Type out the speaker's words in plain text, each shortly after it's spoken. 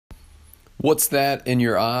What's that in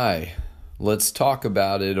your eye? Let's talk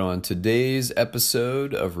about it on today's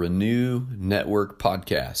episode of Renew Network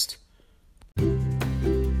Podcast.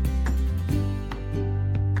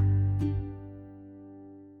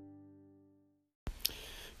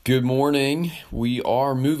 Good morning. We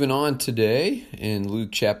are moving on today in Luke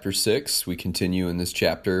chapter 6. We continue in this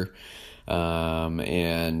chapter,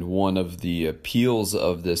 and one of the appeals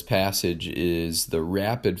of this passage is the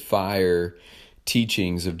rapid fire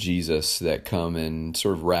teachings of Jesus that come in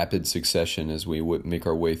sort of rapid succession as we make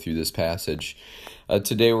our way through this passage.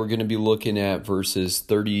 Today we're going to be looking at verses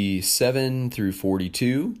 37 through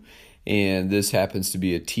 42, and this happens to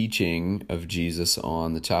be a teaching of Jesus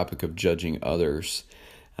on the topic of judging others.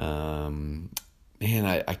 I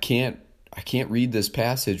can't read this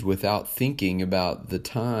passage without thinking about the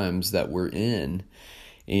times that we're in.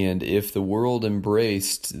 And if the world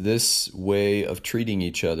embraced this way of treating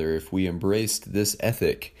each other, if we embraced this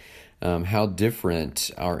ethic, how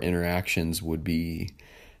different our interactions would be,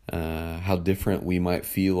 how different we might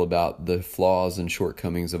feel about the flaws and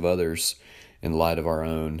shortcomings of others in light of our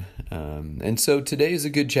own. And so today is a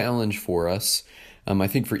good challenge for us, I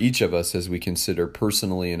think for each of us as we consider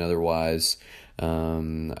personally and otherwise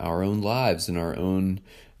our own lives and our own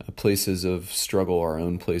places of struggle, our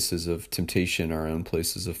own places of temptation, our own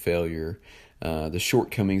places of failure, the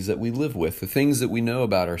shortcomings that we live with, the things that we know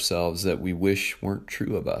about ourselves that we wish weren't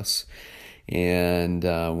true of us. And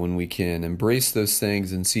when we can embrace those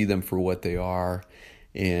things and see them for what they are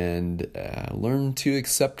and learn to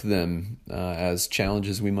accept them as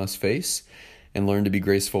challenges we must face and learn to be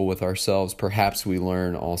graceful with ourselves, perhaps we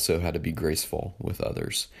learn also how to be graceful with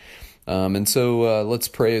others. And so let's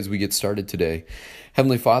pray as we get started today.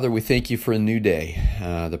 Heavenly Father, we thank you for a new day.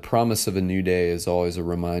 The promise of a new day is always a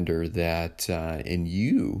reminder that in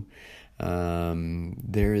you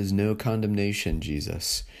there is no condemnation,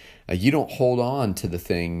 Jesus. You don't hold on to the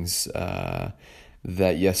things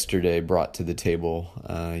that yesterday brought to the table.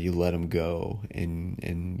 You let them go,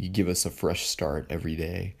 and you give us a fresh start every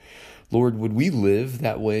day. Lord, would we live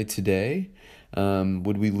that way today?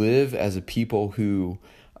 Would we live as a people who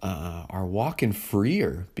are walking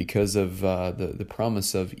freer because of the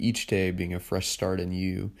promise of each day being a fresh start in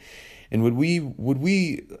you? And would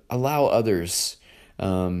we allow others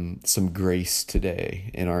some grace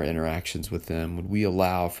today in our interactions with them? Would we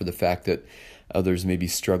allow for the fact that others may be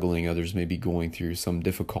struggling, others may be going through some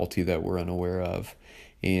difficulty that we're unaware of,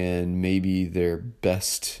 and maybe their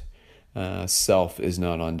best self is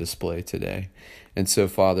not on display today? And so,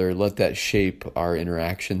 Father, let that shape our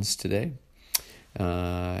interactions today.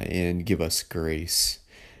 And give us grace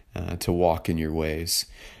to walk in your ways.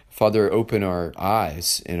 Father, open our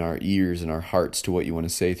eyes and our ears and our hearts to what you want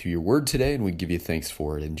to say through your word today, and we give you thanks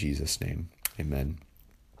for it in Jesus' name. Amen.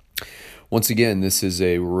 Once again, this is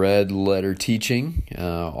a red letter teaching.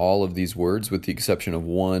 All of these words, with the exception of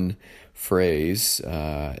one phrase,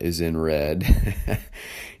 is in red.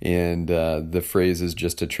 And the phrase is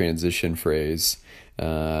just a transition phrase.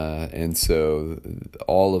 And so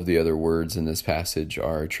all of the other words in this passage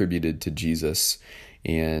are attributed to Jesus,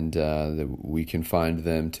 and we can find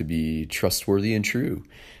them to be trustworthy and true.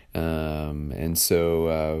 And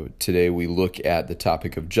so today we look at the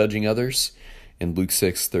topic of judging others in Luke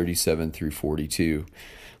 6, 37 through 42.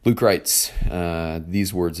 Luke writes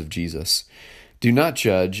these words of Jesus: "Do not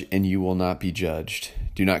judge, and you will not be judged.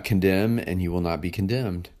 Do not condemn, and you will not be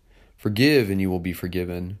condemned. Forgive, and you will be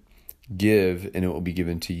forgiven. Give, and it will be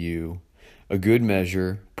given to you. A good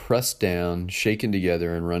measure, pressed down, shaken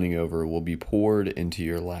together, and running over, will be poured into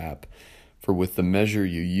your lap. For with the measure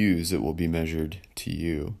you use, it will be measured to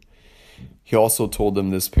you." He also told them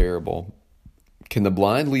this parable: "Can the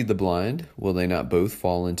blind lead the blind? Will they not both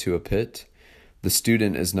fall into a pit? The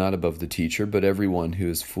student is not above the teacher, but everyone who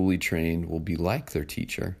is fully trained will be like their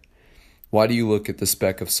teacher. Why do you look at the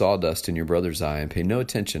speck of sawdust in your brother's eye and pay no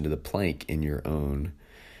attention to the plank in your own?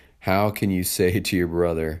 How can you say to your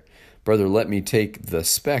brother, 'Brother, let me take the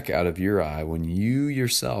speck out of your eye,' when you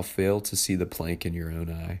yourself fail to see the plank in your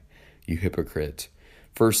own eye? You hypocrite.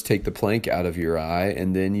 First take the plank out of your eye,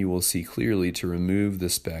 and then you will see clearly to remove the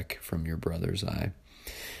speck from your brother's eye."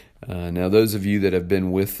 Now, those of you that have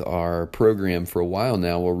been with our program for a while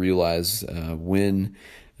now will realize when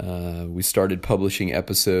we started publishing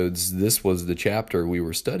episodes, this was the chapter we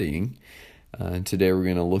were studying. And today we're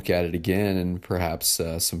going to look at it again, and perhaps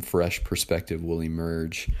some fresh perspective will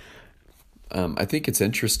emerge. I think it's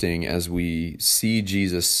interesting as we see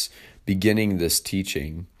Jesus beginning this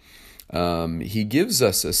teaching. He gives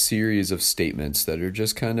us a series of statements that are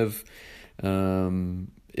just kind of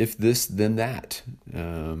if this, then that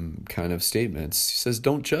kind of statements. He says,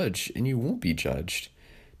 don't judge and you won't be judged.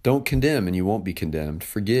 Don't condemn and you won't be condemned.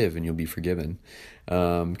 Forgive and you'll be forgiven.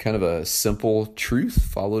 Kind of a simple truth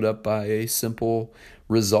followed up by a simple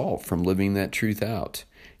result from living that truth out.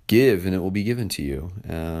 Give and it will be given to you.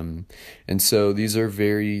 And so these are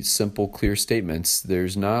very simple, clear statements.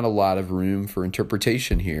 There's not a lot of room for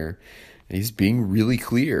interpretation here. He's being really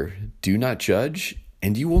clear. Do not judge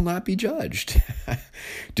and you will not be judged.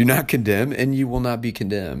 Do not condemn and you will not be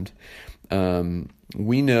condemned.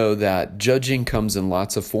 We know that judging comes in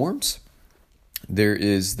lots of forms. There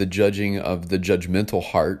is the judging of the judgmental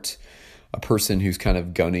heart, a person who's kind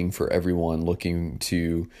of gunning for everyone, looking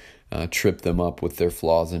to trip them up with their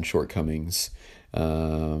flaws and shortcomings,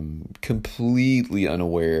 completely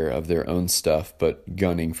unaware of their own stuff, but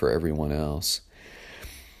gunning for everyone else.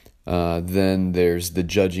 Then there's the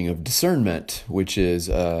judging of discernment, which is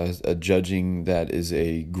a judging that is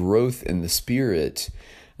a growth in the spirit.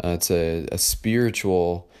 It's a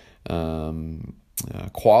spiritual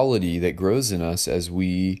quality that grows in us as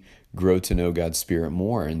we grow to know God's Spirit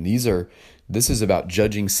more. And this is about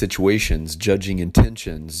judging situations, judging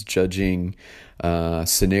intentions, judging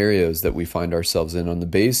scenarios that we find ourselves in on the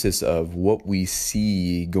basis of what we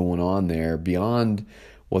see going on there beyond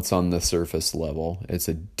what's on the surface level. It's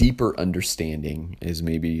a deeper understanding is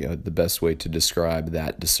maybe the best way to describe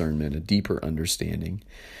that discernment, a deeper understanding.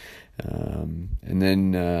 And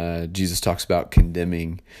then Jesus talks about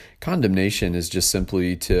condemning. Condemnation is just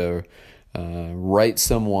simply to write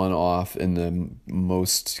someone off in the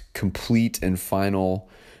most complete and final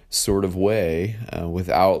sort of way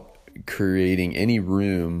without creating any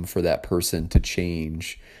room for that person to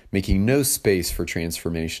change, making no space for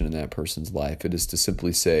transformation in that person's life. It is to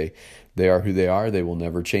simply say, they are who they are, they will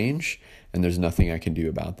never change, and there's nothing I can do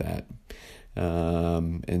about that.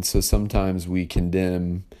 And so sometimes we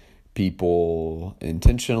condemn people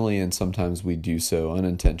intentionally, and sometimes we do so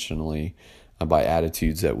unintentionally by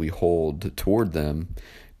attitudes that we hold toward them.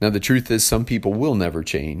 Now, the truth is some people will never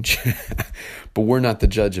change, but we're not the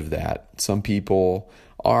judge of that. Some people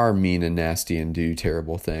are mean and nasty and do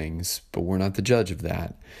terrible things, but we're not the judge of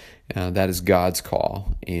that. That is God's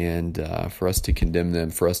call, and for us to condemn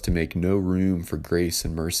them, for us to make no room for grace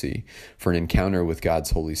and mercy, for an encounter with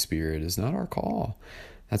God's Holy Spirit is not our call.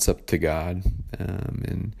 That's up to God,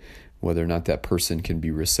 and whether or not that person can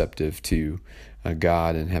be receptive to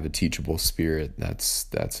God and have a teachable spirit,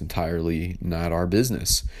 that's entirely not our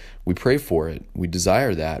business. We pray for it. We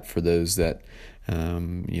desire that for those that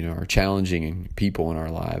are challenging people in our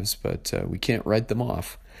lives, but we can't write them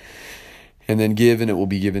off. And then give and it will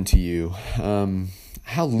be given to you.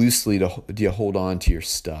 How loosely do you hold on to your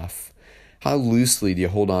stuff? How loosely do you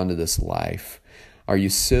hold on to this life? Are you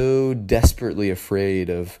so desperately afraid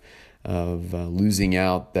of losing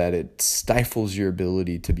out that it stifles your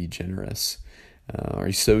ability to be generous? Are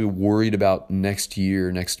you so worried about next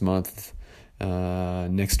year, next month,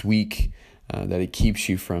 next week, that it keeps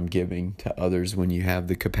you from giving to others when you have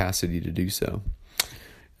the capacity to do so?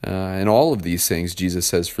 And all of these things, Jesus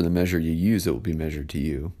says, for the measure you use, it will be measured to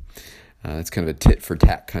you. It's kind of a tit for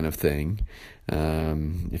tat kind of thing.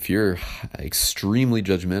 If you're extremely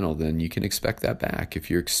judgmental, then you can expect that back. If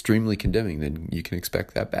you're extremely condemning, then you can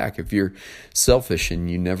expect that back. If you're selfish and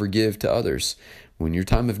you never give to others, when your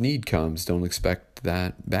time of need comes, don't expect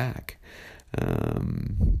that back.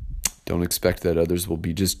 Don't expect that others will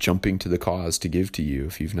be just jumping to the cause to give to you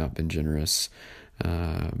if you've not been generous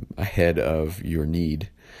ahead of your need.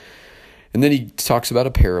 And then he talks about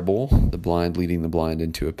a parable, the blind leading the blind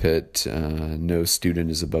into a pit. No student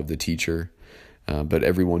is above the teacher, but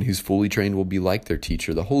everyone who's fully trained will be like their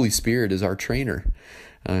teacher. The Holy Spirit is our trainer,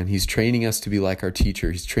 and he's training us to be like our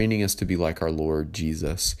teacher. He's training us to be like our Lord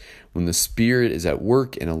Jesus. When the Spirit is at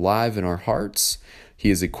work and alive in our hearts,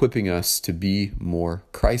 he is equipping us to be more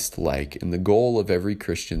Christ-like. And the goal of every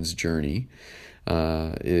Christian's journey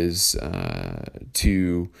is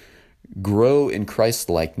to grow in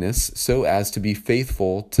Christ-likeness so as to be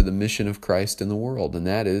faithful to the mission of Christ in the world. And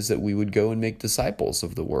that is that we would go and make disciples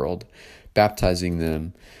of the world, baptizing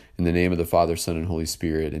them in the name of the Father, Son, and Holy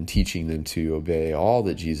Spirit, and teaching them to obey all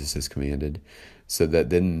that Jesus has commanded, so that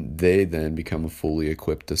then they become a fully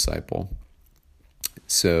equipped disciple.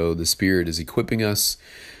 So the Spirit is equipping us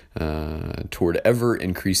toward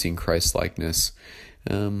ever-increasing Christ-likeness.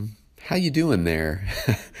 How you doing there?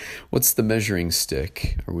 What's the measuring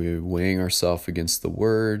stick? Are we weighing ourselves against the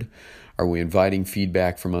Word? Are we inviting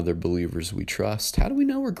feedback from other believers we trust? How do we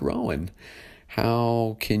know we're growing?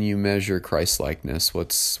 How can you measure Christ-likeness?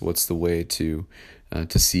 What's the way to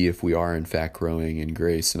see if we are in fact growing in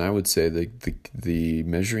grace? And I would say the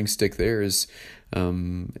measuring stick there is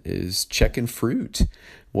checking fruit.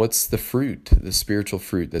 What's the fruit, the spiritual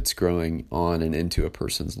fruit that's growing on and into a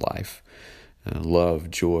person's life?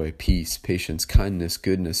 Love, joy, peace, patience, kindness,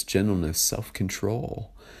 goodness, gentleness,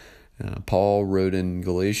 self-control. Paul wrote in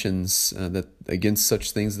Galatians that against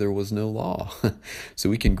such things there was no law. So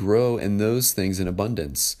we can grow in those things in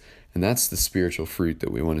abundance. And that's the spiritual fruit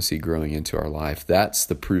that we want to see growing into our life. That's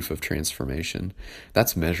the proof of transformation.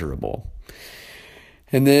 That's measurable.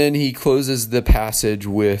 And then he closes the passage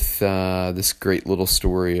with this great little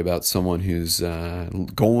story about someone who's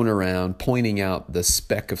going around pointing out the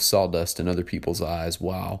speck of sawdust in other people's eyes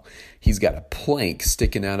while he's got a plank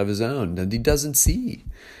sticking out of his own that he doesn't see.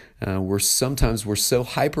 We're so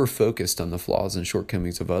hyper-focused on the flaws and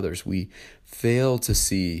shortcomings of others, we fail to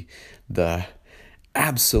see the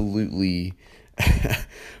absolutely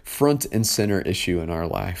front and center issue in our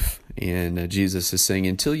life. And Jesus is saying,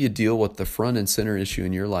 until you deal with the front and center issue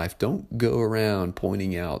in your life, don't go around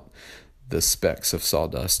pointing out the specks of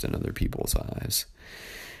sawdust in other people's eyes.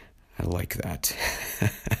 I like that.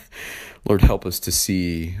 Lord, help us to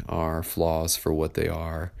see our flaws for what they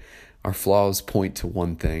are. Our flaws point to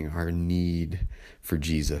one thing, our need for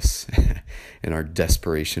Jesus and our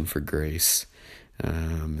desperation for grace.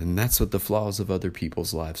 And that's what the flaws of other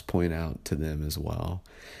people's lives point out to them as well.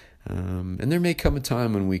 And there may come a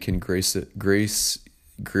time when we can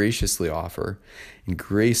graciously offer and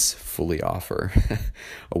gracefully offer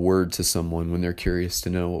a word to someone when they're curious to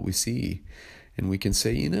know what we see. And we can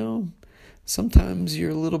say, sometimes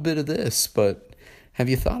you're a little bit of this, but have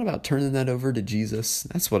you thought about turning that over to Jesus?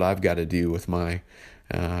 That's what I've got to do with my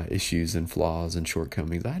issues and flaws and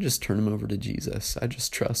shortcomings. I just turn them over to Jesus. I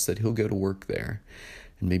just trust that he'll go to work there.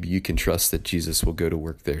 And maybe you can trust that Jesus will go to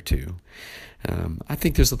work there too. I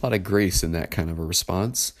think there's a lot of grace in that kind of a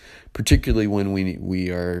response, particularly when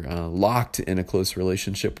we are locked in a close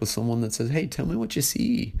relationship with someone that says, hey, tell me what you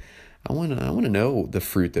see. I want to know the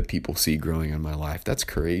fruit that people see growing in my life. That's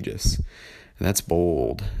courageous. And that's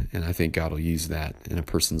bold, and I think God will use that in a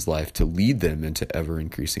person's life to lead them into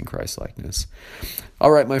ever-increasing Christ-likeness.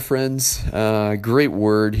 All right, my friends, great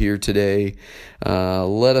word here today.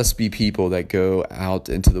 Let us be people that go out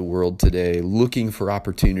into the world today looking for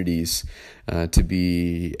opportunities to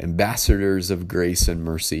be ambassadors of grace and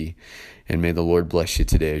mercy. And may the Lord bless you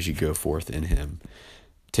today as you go forth in him.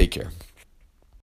 Take care.